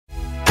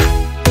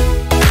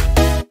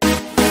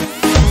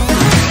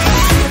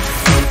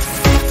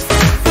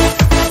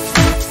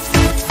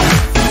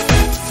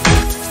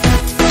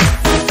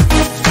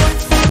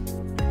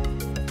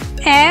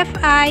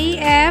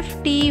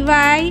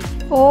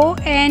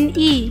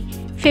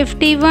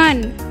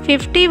51.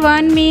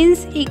 51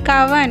 means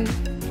 51.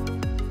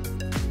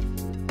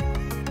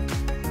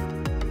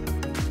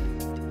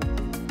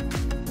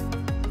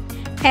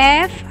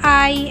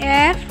 FIFTYTWO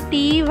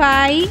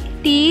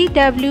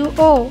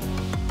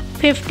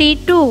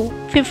 52.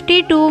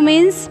 52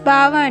 means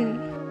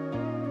 52.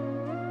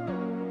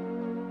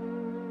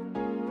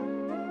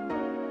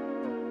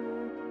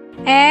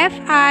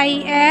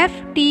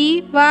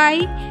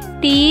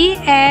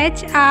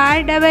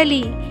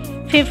 FIFTYTHREE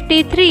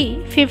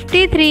 53.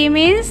 53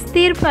 means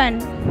 53.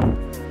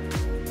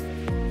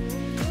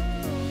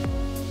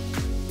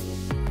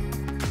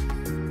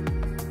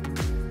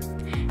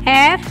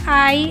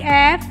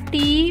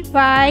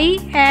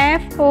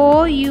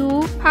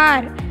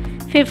 FIFTYFOUR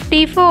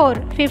 54.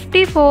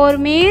 54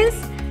 means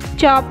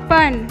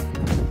 54.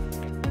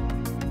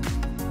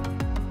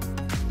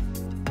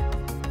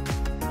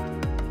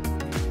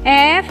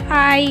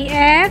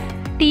 FIFTYFIVE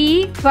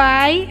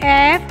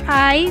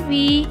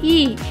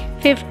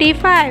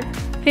 55.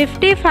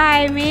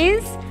 55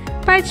 means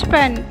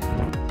 55.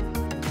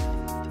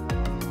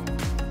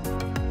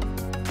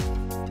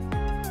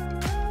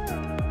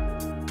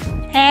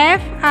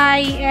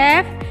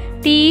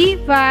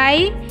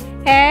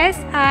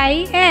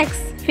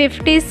 FIFTYSIX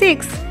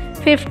 56.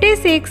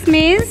 56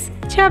 means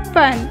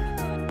 56.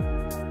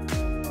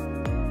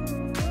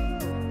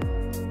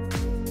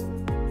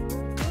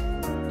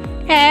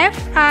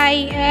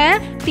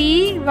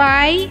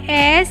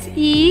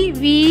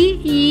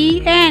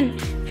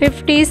 FIFTYSEVEN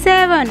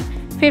 57.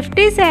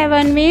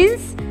 57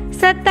 means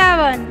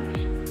 57.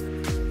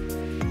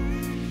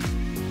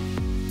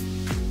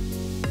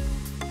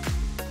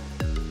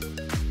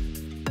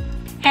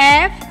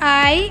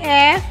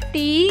 FIFTYEIGHT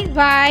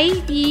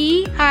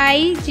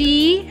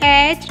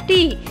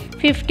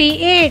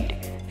 58.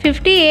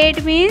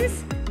 58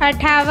 means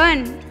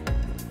 58.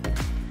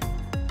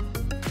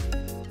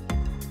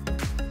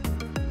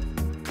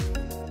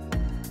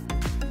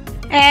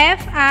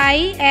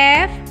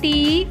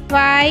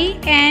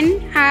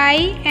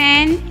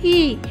 FIFTYNINE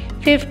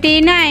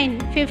 59.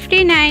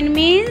 59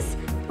 means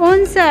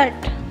 59.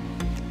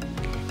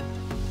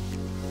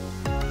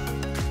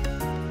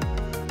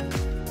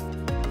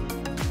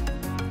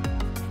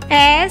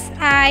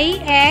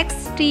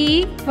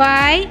 SIXTY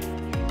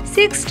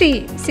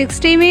 60.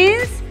 60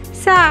 means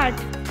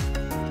 60.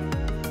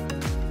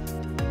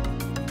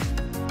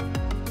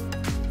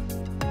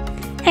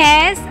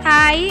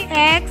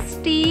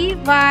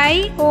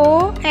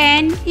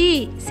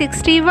 SIXTYONE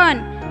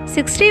 61.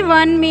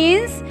 61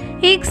 means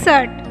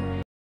 61.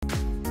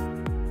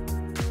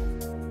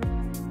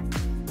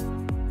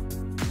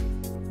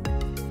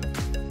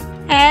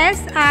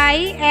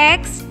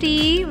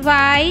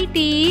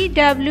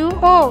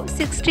 SIXTYTWO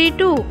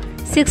 62.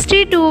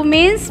 62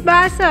 means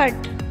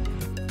 62.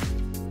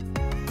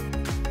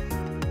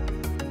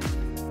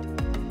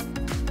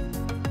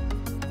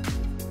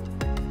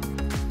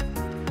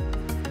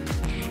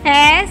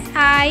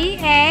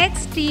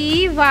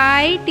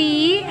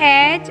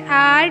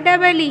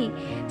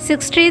 SIXTYTHREE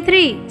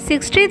 63.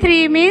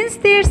 63 means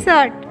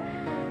 63.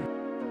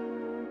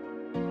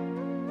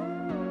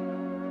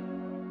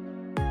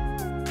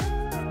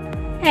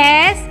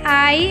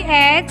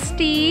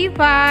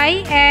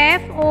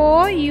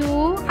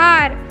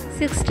 SIXTYFOUR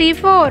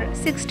 64.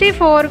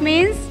 64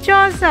 means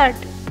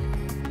 64.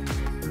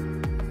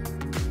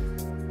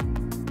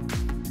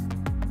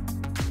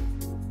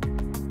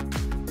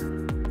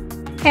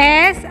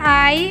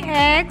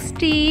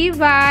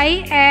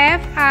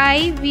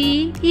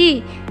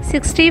 SIXTYFIVE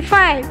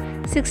 65.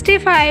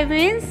 65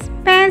 means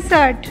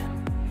 65.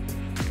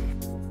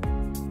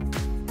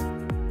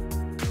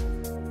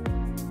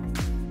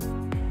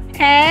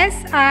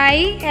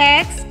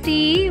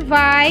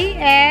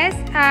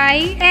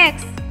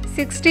 SIXTYSIX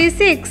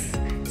 66.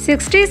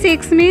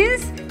 66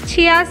 means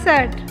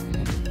 66.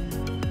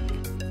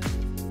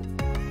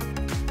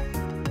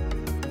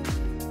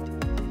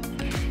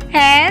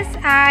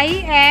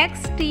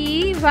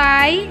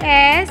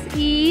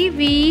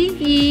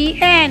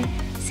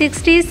 SIXTYSEVEN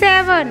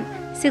 67.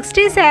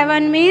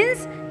 67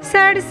 means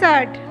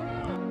 67.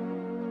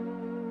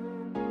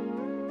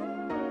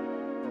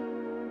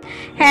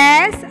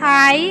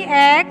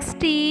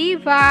 SIXTYEIGHT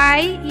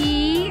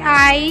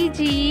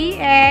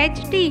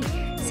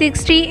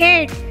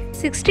 68.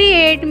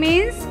 68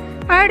 means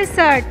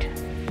 68.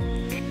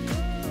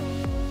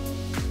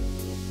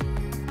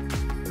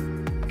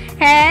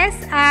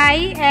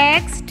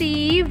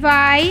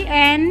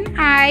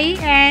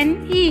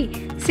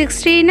 SIXTYNINE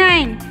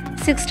 69.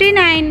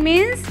 69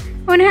 means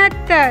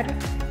 69.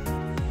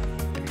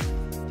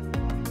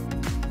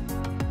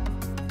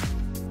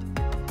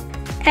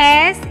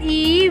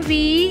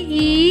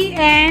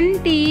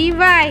 SEVENTY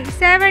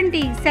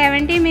 70.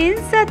 70 means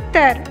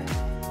 70.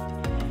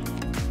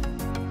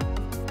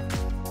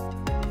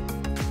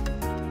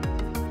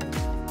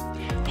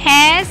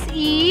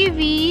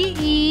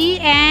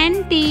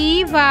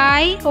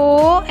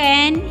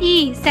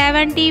 SEVENTYONE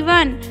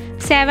 71.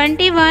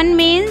 71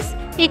 means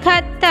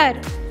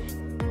 71.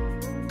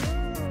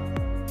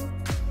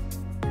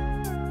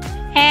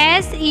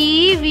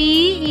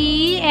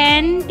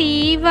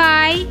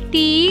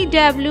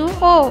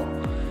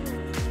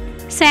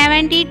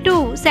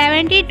 SEVENTYTWO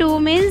 72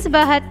 means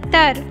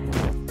 72.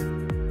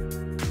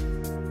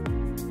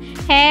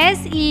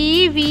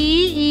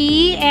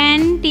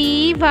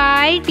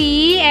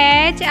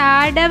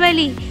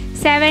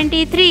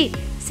 SEVENTYTHREE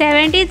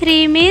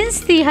 73 means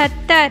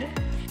 73.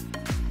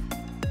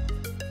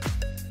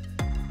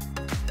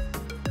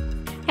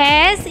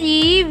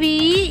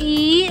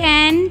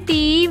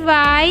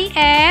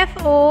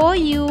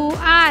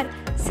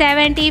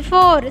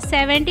 SEVENTYFOUR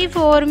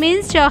 74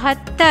 means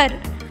 74.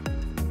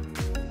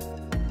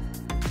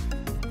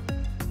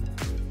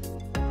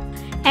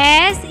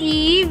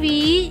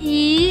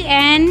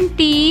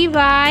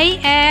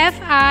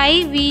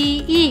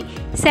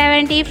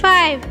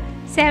 SEVENTYFIVE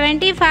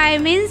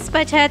 75 means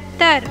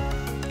 75.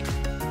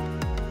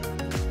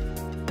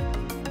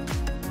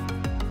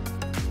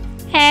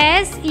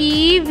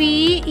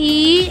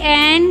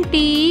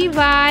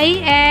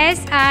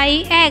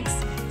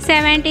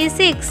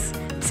 SEVENTYSIX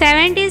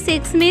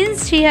 76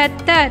 means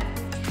 76.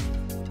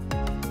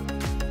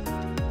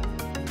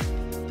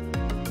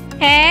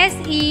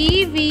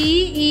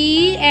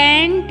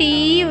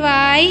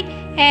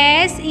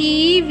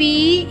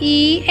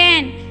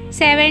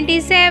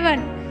 SEVENTYSEVEN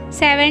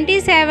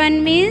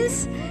 77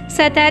 means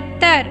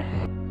 77.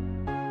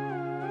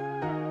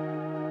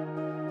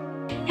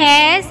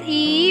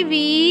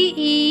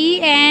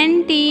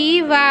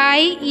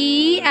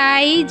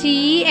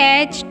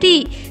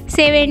 SEVENTYEIGHT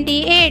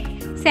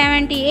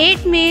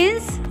 78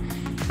 means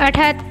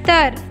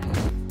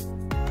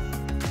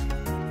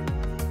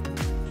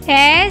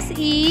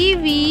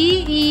 78.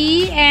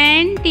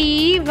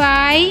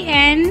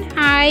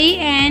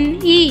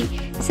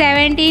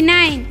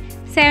 SEVENTYNINE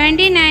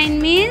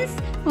 79 means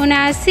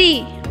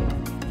 79.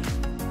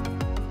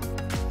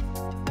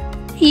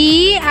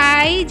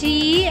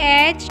 EIGHTY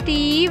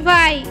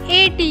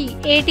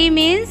 80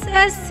 means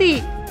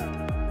 80.